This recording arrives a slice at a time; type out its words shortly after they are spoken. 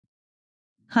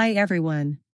Hi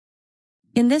everyone.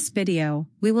 In this video,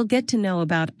 we will get to know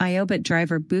about Iobit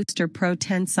Driver Booster Pro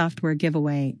 10 software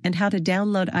giveaway and how to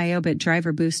download Iobit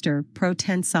Driver Booster Pro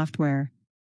 10 software.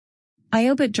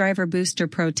 Iobit Driver Booster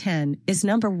Pro 10 is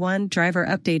 #1 driver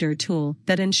updater tool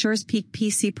that ensures peak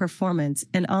PC performance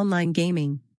and online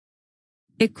gaming.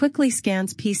 It quickly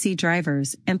scans PC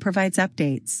drivers and provides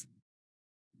updates.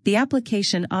 The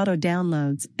application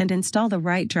auto-downloads and install the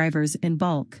right drivers in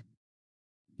bulk.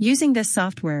 Using this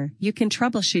software, you can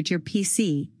troubleshoot your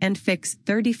PC and fix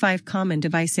 35 common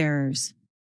device errors.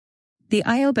 The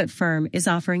Iobit firm is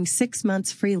offering 6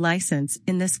 months free license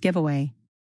in this giveaway.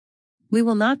 We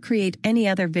will not create any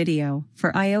other video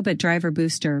for Iobit Driver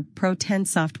Booster Pro 10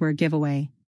 software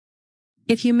giveaway.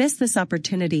 If you miss this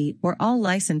opportunity or all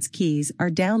license keys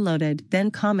are downloaded, then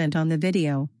comment on the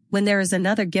video. When there is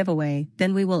another giveaway,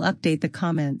 then we will update the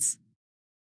comments.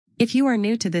 If you are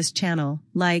new to this channel,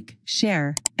 like,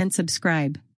 share, and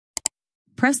subscribe.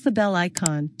 Press the bell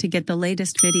icon to get the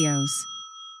latest videos.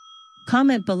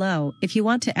 Comment below if you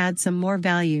want to add some more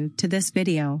value to this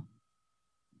video.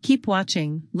 Keep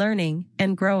watching, learning,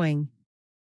 and growing.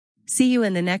 See you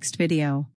in the next video.